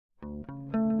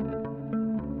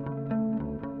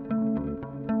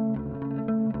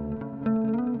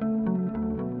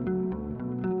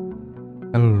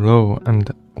Hello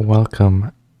and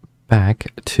welcome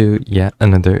back to yet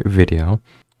another video.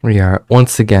 We are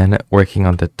once again working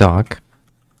on the dock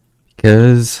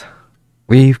because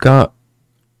we've got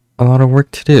a lot of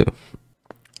work to do.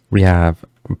 We have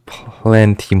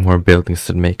plenty more buildings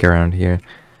to make around here,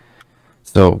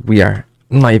 so we are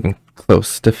not even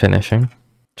close to finishing.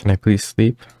 Can I please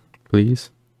sleep? Please?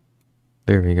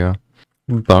 There we go.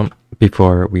 But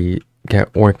before we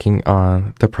get working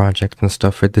on the project and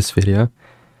stuff for this video,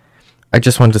 I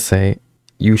just wanted to say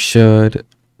you should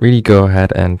really go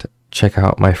ahead and check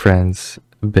out my friends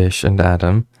Bish and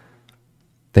Adam.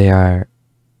 They are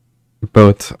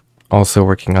both also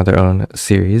working on their own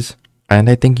series, and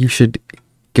I think you should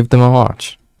give them a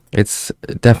watch. It's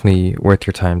definitely worth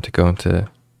your time to go and to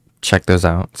check those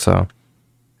out, so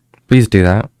please do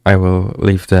that. I will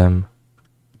leave them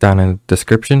down in the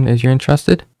description if you're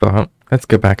interested. But let's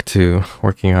get back to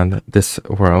working on this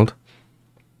world.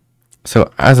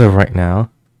 So as of right now,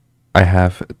 I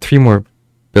have 3 more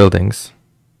buildings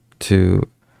to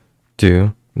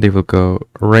do. They will go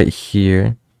right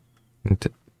here and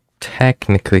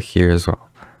technically here as well.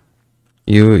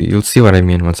 You'll see what I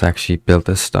mean once I actually build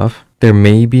this stuff. There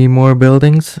may be more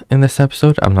buildings in this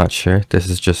episode. I'm not sure. This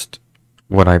is just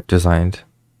what I've designed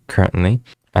currently.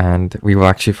 And we will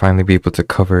actually finally be able to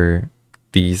cover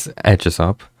these edges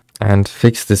up and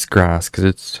fix this grass because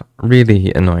it's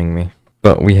really annoying me.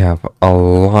 But we have a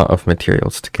lot of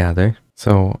materials to gather.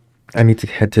 So I need to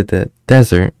head to the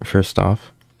desert first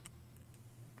off,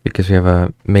 because we have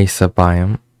a mesa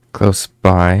biome close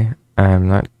by. I'm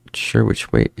not sure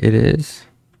which way it is.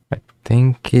 I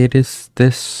think it is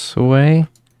this way.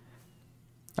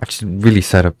 I should really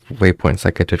set up waypoints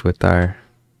like I did with our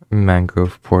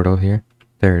mangrove portal here.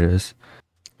 There it is.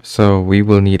 So we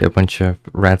will need a bunch of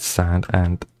red sand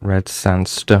and red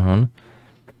sandstone.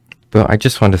 But I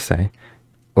just want to say,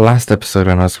 last episode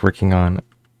when I was working on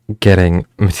getting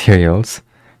materials,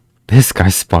 this guy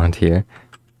spawned here.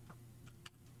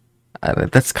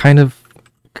 That's kind of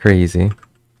crazy.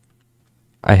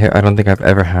 I don't think I've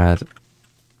ever had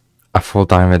a full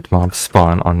diamond mob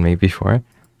spawn on me before.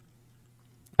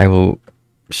 I will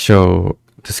show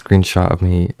the screenshot of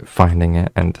me finding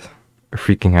it and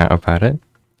freaking out about it.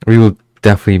 We will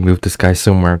definitely move this guy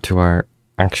somewhere to our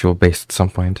actual base at some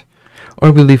point.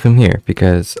 Or we'll leave him here,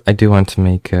 because I do want to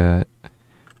make a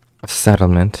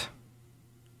settlement.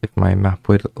 If my map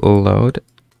would load,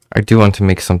 I do want to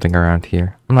make something around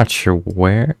here. I'm not sure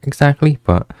where exactly,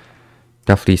 but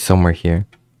definitely somewhere here.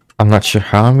 I'm not sure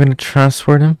how I'm going to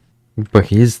transport him, but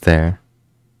he is there.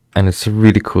 And it's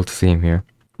really cool to see him here.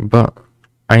 But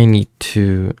I need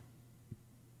to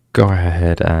go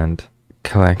ahead and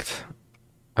collect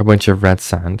a bunch of red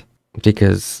sand,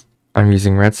 because I'm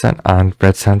using red sand and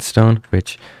red sandstone,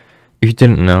 which, if you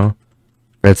didn't know,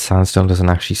 red sandstone doesn't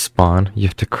actually spawn. You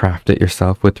have to craft it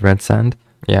yourself with red sand.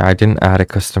 Yeah, I didn't add a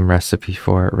custom recipe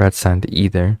for red sand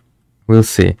either. We'll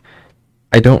see.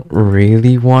 I don't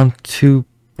really want to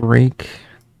break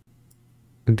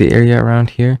the area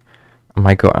around here. I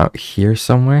might go out here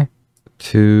somewhere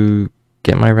to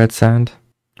get my red sand,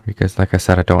 because like I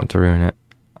said, I don't want to ruin it.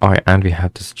 Alright, and we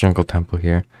have this jungle temple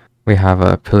here. We have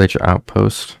a pillager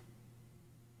outpost.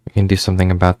 We can do something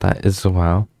about that as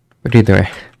well. But either way,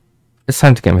 it's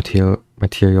time to get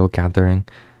material gathering.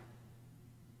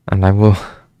 And I will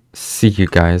see you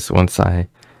guys once I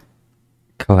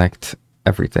collect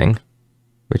everything,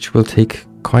 which will take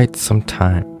quite some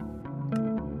time.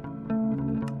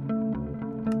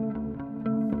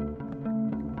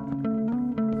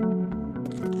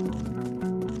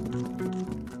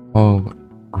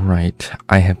 Alright,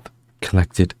 I have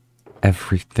collected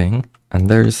everything, and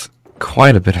there's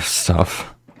quite a bit of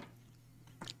stuff.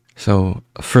 So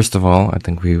first of all, I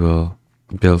think we will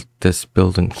build this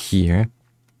building here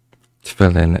to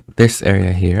fill in this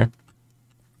area here.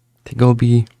 I think it'll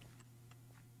be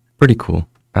pretty cool.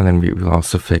 And then we will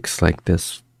also fix like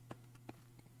this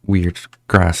weird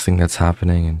grass thing that's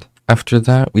happening, and after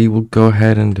that we will go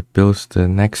ahead and build the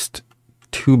next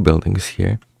 2 buildings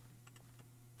here.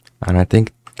 And I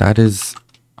think that is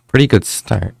a pretty good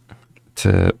start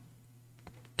to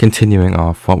continuing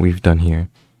off what we've done here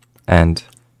and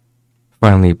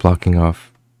finally blocking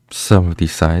off some of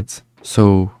these sides.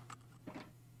 So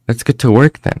let's get to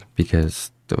work then,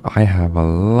 because I have a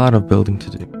lot of building to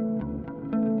do.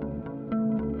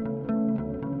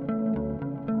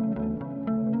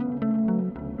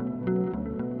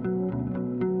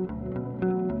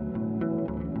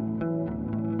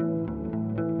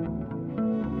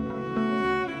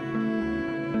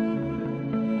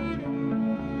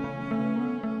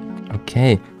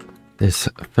 Okay, this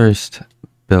first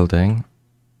building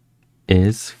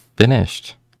is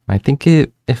finished. I think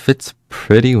it fits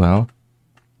pretty well.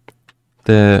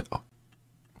 The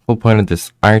whole point of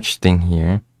this arch thing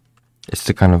here is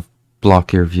to kind of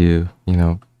block your view, you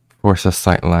know, force a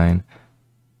sight line.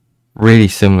 Really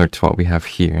similar to what we have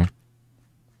here.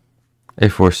 It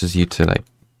forces you to like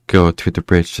go through the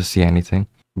bridge to see anything.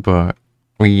 But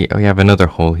we have another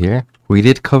hole here. We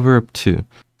did cover up too,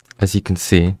 as you can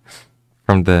see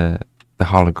from the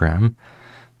hologram.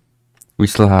 We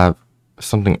still have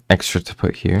something extra to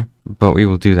put here, but we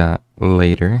will do that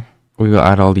later. We will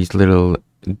add all these little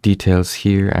details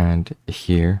here and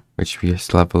here, which we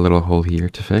still have a little hole here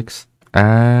to fix.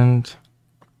 And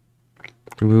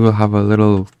we will have a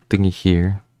little thingy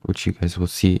here, which you guys will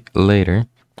see later.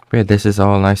 But yeah, this is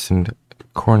all nice and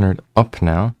cornered up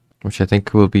now, which I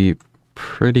think will be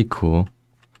pretty cool.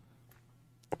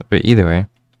 But either way,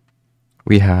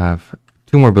 we have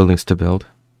 2 more buildings to build.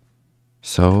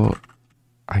 So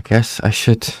I guess I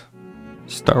should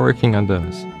start working on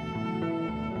those.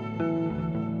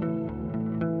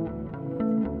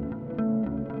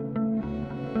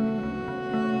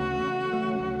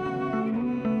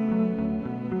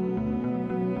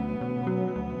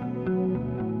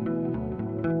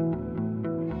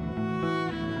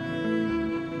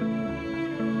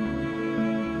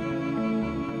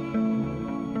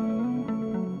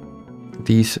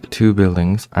 These 2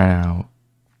 buildings are now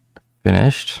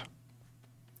finished.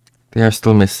 They are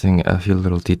still missing a few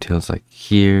little details like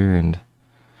here and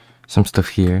some stuff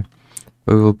here.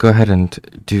 But we will go ahead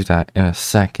and do that in a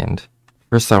second.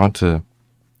 First I want to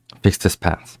fix this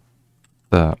path.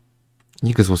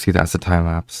 You guys will see that as a time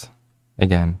lapse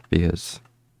again because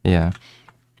yeah.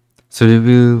 So we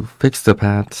will fix the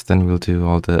paths, then we'll do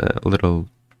all the little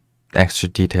extra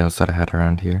details that I had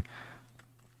around here.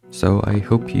 So I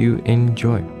hope you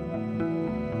enjoy.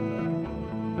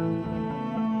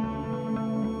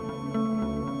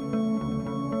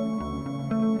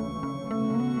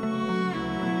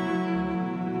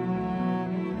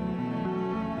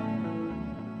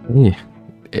 Hey,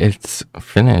 it's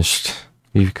finished.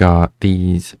 We've got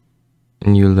these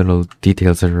new little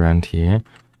details around here.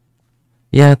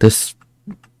 Yeah, this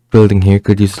building here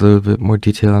could use a little bit more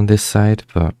detail on this side,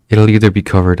 but it'll either be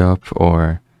covered up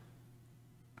or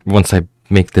once I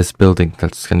make this building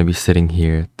that's going to be sitting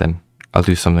here, then I'll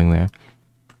do something there.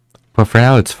 But for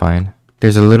now, it's fine.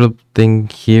 There's a little thing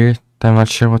here that I'm not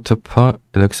sure what to put.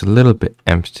 It looks a little bit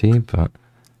empty, but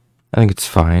I think it's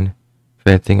fine. If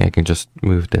anything, I can just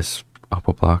move this up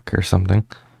a block or something.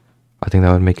 I think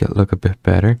that would make it look a bit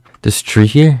better. This tree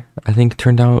here, I think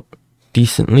turned out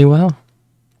decently well.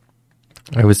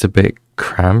 I was a bit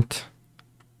cramped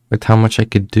with how much I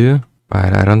could do,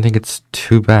 but I don't think it's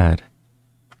too bad.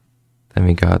 Then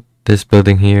we got this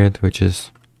building here, which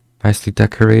is nicely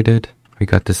decorated. We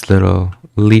got this little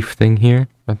leaf thing here.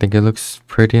 I think it looks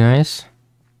pretty nice.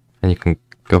 And you can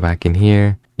go back in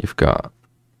here. You've got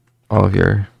all of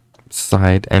your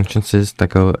side entrances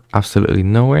that go absolutely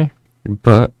nowhere.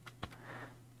 But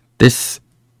this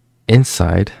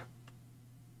inside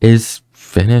is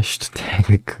finished,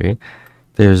 technically.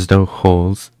 There's no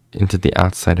holes into the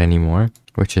outside anymore,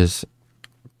 which is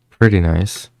pretty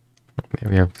nice.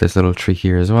 We have this little tree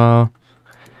here as well.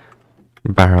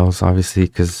 Barrels, obviously,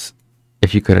 because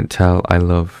if you couldn't tell, I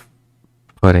love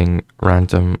putting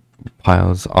random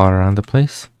piles all around the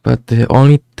place. But the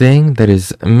only thing that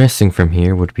is missing from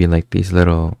here would be like these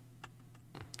little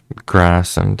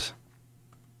grass and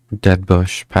dead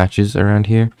bush patches around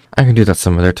here. I can do that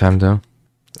some other time though.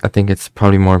 I think it's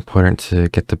probably more important to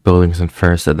get the buildings in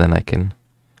first, and then I can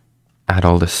add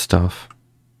all this stuff.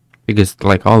 Because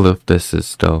like all of this is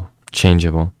still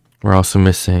changeable. We're also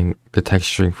missing the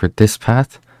texturing for this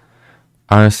path.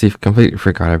 Honestly, completely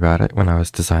forgot about it when I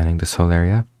was designing this whole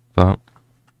area, but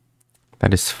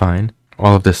that is fine.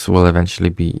 All of this will eventually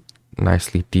be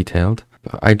nicely detailed,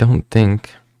 but I don't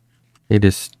think it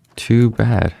is too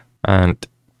bad. And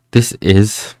this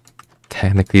is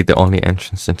technically the only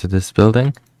entrance into this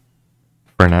building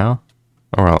for now.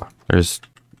 Oh well, there's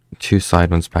 2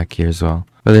 side ones back here as well,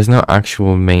 but there's no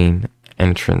actual main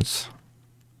entrance.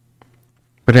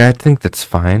 But I think that's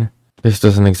fine. This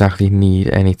doesn't exactly need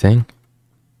anything.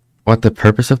 What the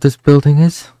purpose of this building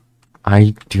is,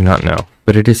 I do not know,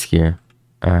 but it is here,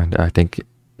 and I think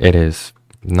it is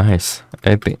nice.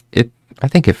 I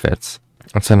think it fits.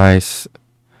 It's a nice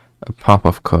pop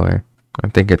of color. I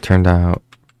think it turned out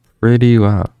pretty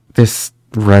well. This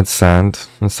red sand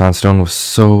and sandstone was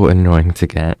so annoying to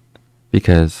get,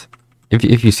 because if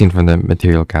you've seen from the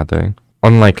material gathering,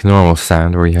 unlike normal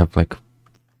sand where you have like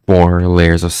 4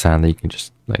 layers of sand that you can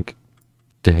just like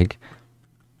dig,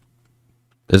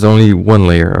 there's only one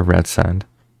layer of red sand.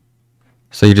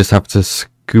 So you just have to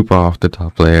scoop off the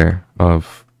top layer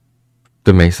of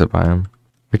the mesa biome,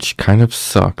 which kind of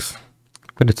sucks,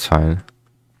 but it's fine.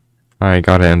 I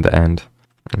got it in the end,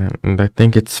 and I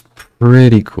think it's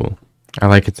pretty cool. I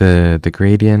like the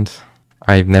gradient.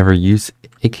 I've never used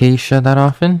acacia that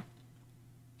often,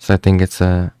 so I think it's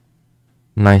a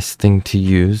nice thing to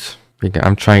use.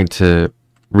 I'm trying to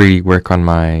really work on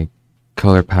my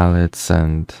color palettes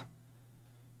and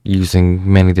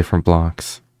using many different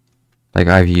blocks. Like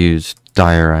I've used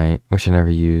diorite, which I never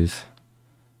use,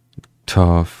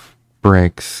 tuff,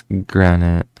 bricks,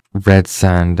 granite, red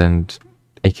sand, and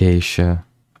acacia,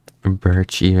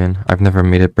 birch even. I've never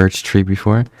made a birch tree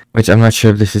before, which I'm not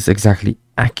sure if this is exactly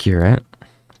accurate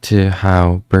to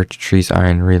how birch trees are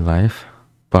in real life,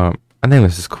 but I think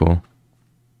this is cool.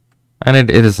 And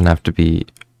it doesn't have to be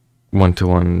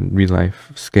one-to-one real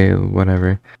life scale,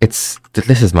 whatever. This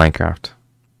is Minecraft.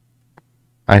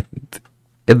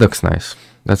 It looks nice.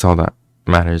 That's all that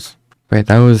matters. Right,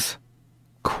 that was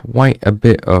quite a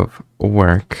bit of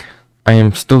work. I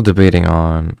am still debating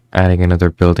on adding another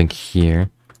building here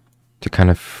to kind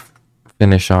of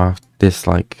finish off this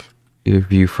like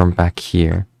view from back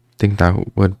here. I think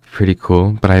that would be pretty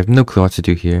cool, but I have no clue what to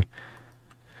do here.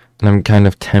 And I'm kind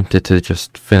of tempted to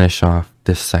just finish off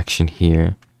this section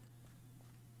here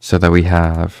so that we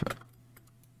have,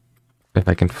 if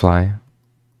I can fly,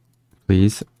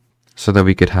 please, so that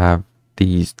we could have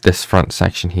this front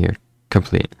section here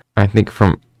complete. I think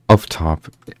from up top,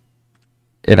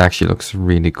 it actually looks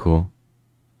really cool.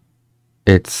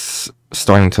 It's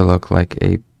starting to look like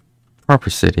a proper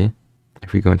city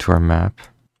if we go into our map.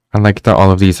 I like that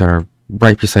all of these are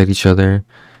right beside each other,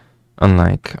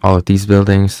 unlike all of these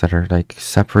buildings that are like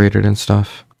separated and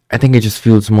stuff. I think it just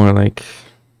feels more like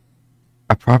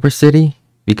a proper city,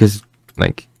 because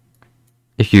like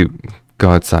if you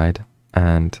go outside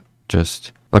and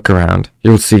just look around,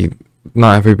 you'll see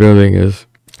not every building is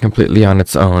completely on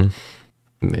its own.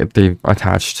 They've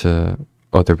attached to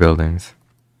other buildings.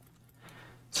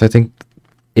 So I think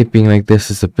it being like this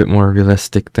is a bit more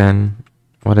realistic than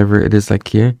whatever it is like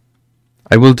here.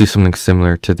 I will do something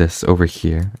similar to this over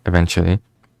here eventually,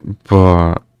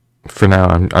 but for now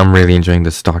I'm really enjoying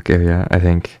the stock area. I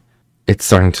think it's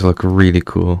starting to look really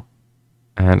cool,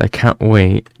 and I can't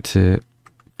wait to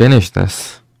finish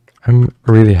this. I'm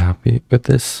really happy with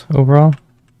this overall.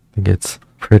 I think it's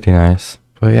pretty nice.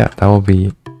 But yeah, that will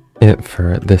be it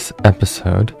for this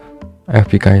episode. I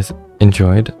hope you guys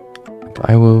enjoyed.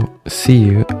 I will see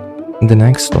you in the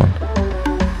next one.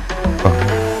 Bye.